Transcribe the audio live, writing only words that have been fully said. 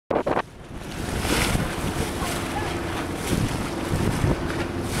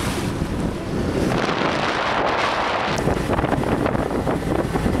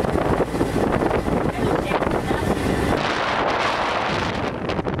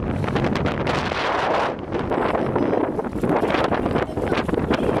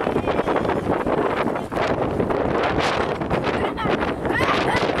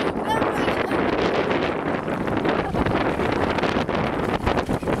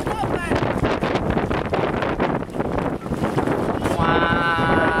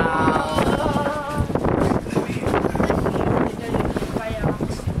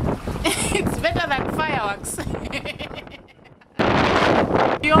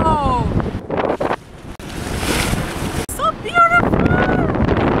Wow! So beautiful!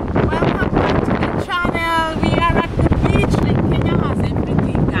 Welcome back to the channel. We are at the beach. Like Kenya has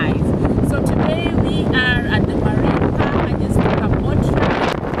everything, guys. So today we are at the marine park. I just took a boat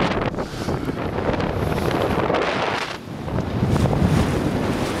ride.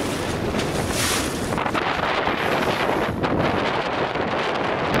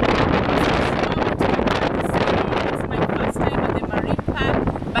 It's my first time at the marine park,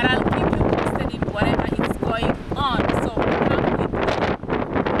 but I'll keep you posted in whatever is going on. So come with me.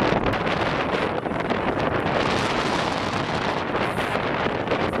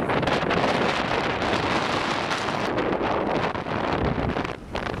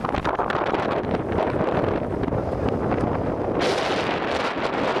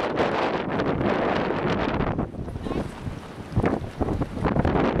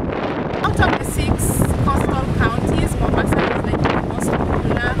 Out of the 6 coastal counties, Mombasa is like the most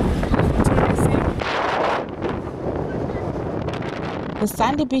popular tourism. The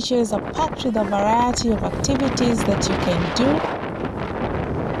sandy beaches are packed with a variety of activities that you can do.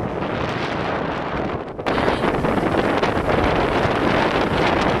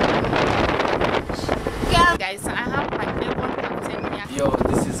 Guys, I have my neighbor captain here. Yo,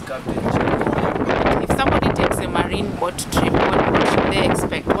 this is Captain Jack. If somebody takes a marine boat trip, what should they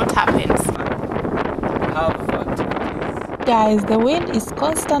expect? What happens? Have activities. Guys, the wind is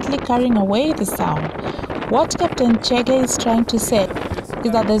constantly carrying away the sound. What Captain Chege is trying to say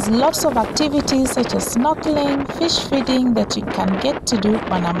is that there's lots of activities such as snorkeling, fish feeding that you can get to do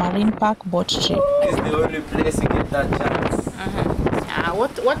on a marine park boat trip. This is the only place you get that chance.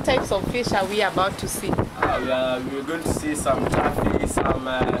 What types of fish are we about to see? We're going to see some taffy, some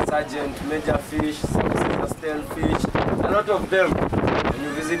sergeant major fish, some scissor fish, a lot of them. When you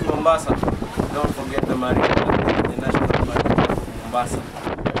visit Mombasa, don't forget the marine park, the national marine park of Mombasa.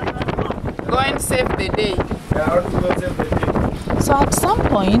 Go and save the day. Yeah, I want to go save the day. So at some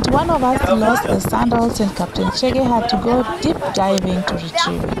point, one of us lost the sandals and Captain Chege had to go deep diving to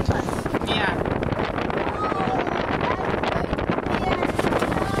retrieve it. Yeah.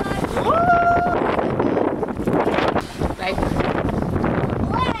 Like,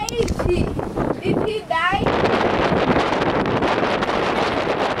 Where is he? Did he die?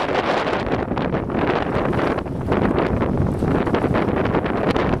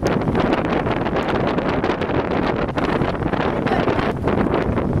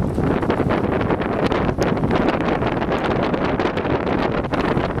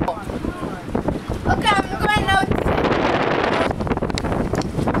 Okay, I'm going out.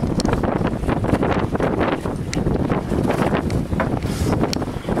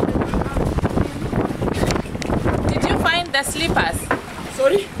 did you find the slippers?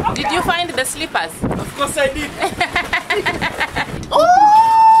 Sorry? Did you find the slippers? Of course I did.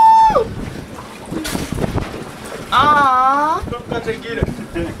 Oh! Aww. Don't cut again.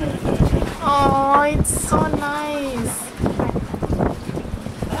 Oh, it's so nice.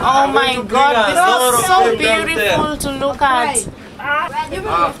 Oh my going to god, bring this a lot is of so them down beautiful to look at.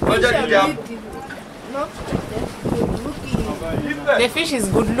 What did you have? The fish is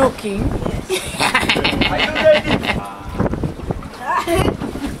good looking. Are you ready?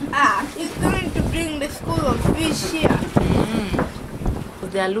 He's going to bring the school of fish here.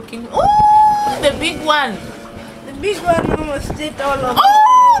 They are looking. Oh, the big one. The big one almost ate all of it.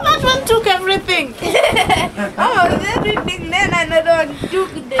 Oh, that one took everything. Oh, everything. Then another one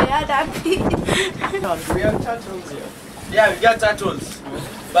took the other piece. We have turtles here. Yeah, we got turtles.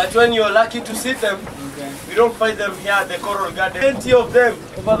 But when you're lucky to see them, we don't find them here at the coral garden. Plenty of them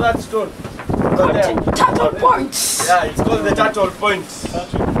over that stone. Over there. Turtle points. Yeah, it's called the turtle point.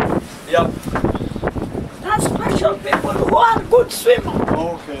 Yep. That's special people who are good swimmers.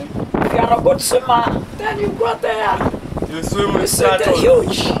 Okay. If you are a good swimmer, then you go there. You swim You with see the turtles.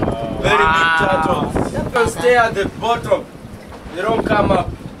 huge. Very big turtles. They stay at the bottom. They don't come up.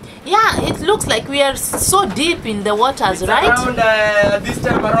 Yeah, it looks like we are so deep in the waters, It's right? around, this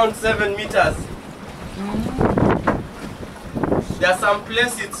time around 7 meters. There are some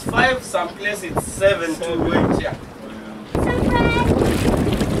places it's 5, some places it's 7 to 8. Yeah.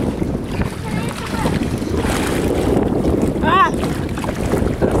 Ah,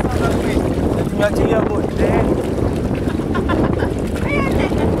 Tunachilia boat there.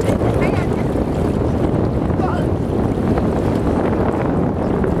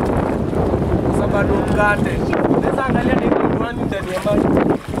 Sababu mkate. Unaweza angalia ni kwani ndani ya maji.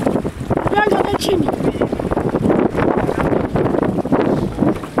 Angalia chini.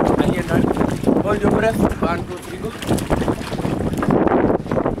 Angalia ndani. Hold your breath. 1, 2, 3, go.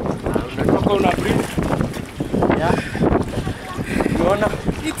 Unatoka una breathe. Yeah. Unaona?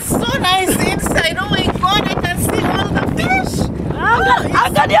 It's so nice inside. Oh my God, I can see all the fish.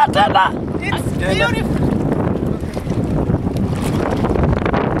 Angalia tena. It's beautiful.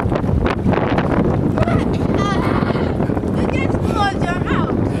 You just close your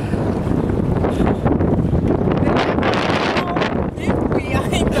mouth. If we are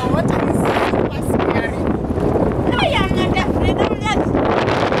in the water, it's super scary. No, you're not afraid of that.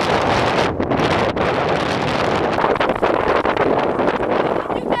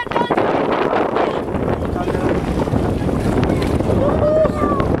 You got down.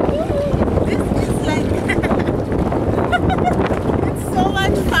 This is like it's so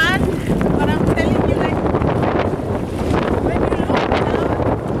much fun. But I'm telling you, like when you look down,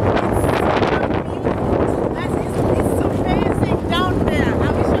 it's amazing down there. I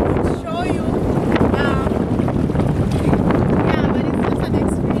wish I could show you. Yeah, but it's just an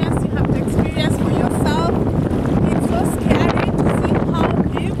experience. You have to experience for yourself. It's so scary to see how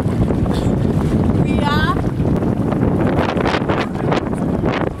deep we are.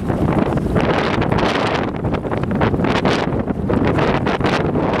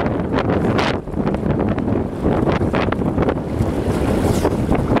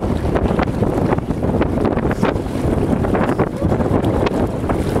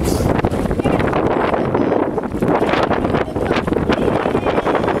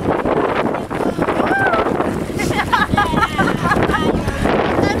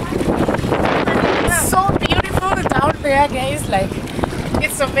 It's so beautiful down there, guys. Like,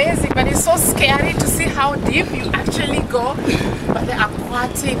 it's amazing, but it's so scary to see how deep you actually go. But the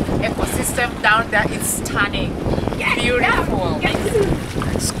aquatic ecosystem down there is stunning, beautiful.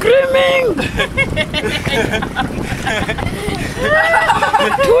 Screaming.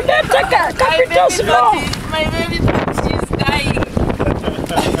 Capital slow. My baby thought she's dying.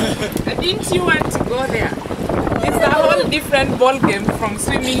 Didn't you want to go there? It's a whole different ball game from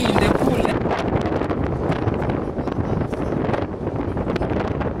swimming in the pool.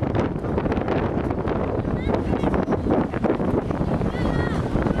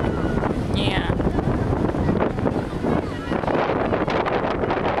 Yeah.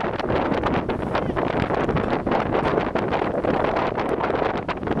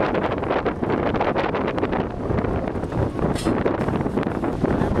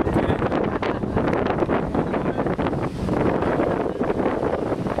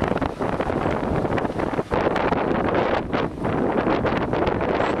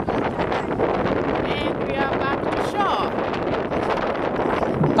 And we are back to shore.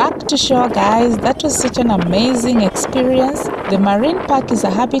 Back to shore, guys. That was such an amazing experience. The marine park is a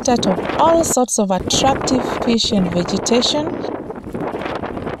habitat of all sorts of attractive fish and vegetation.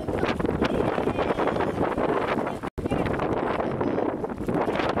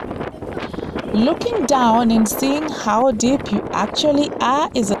 Looking down and seeing how deep you actually are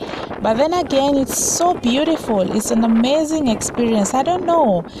is but then again, it's so beautiful. It's an amazing experience. I don't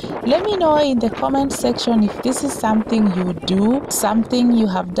know. Let me know in the comment section if this is something you do, something you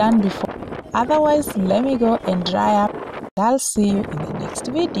have done before. Otherwise, let me go and dry up. I'll see you in the next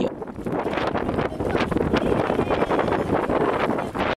video.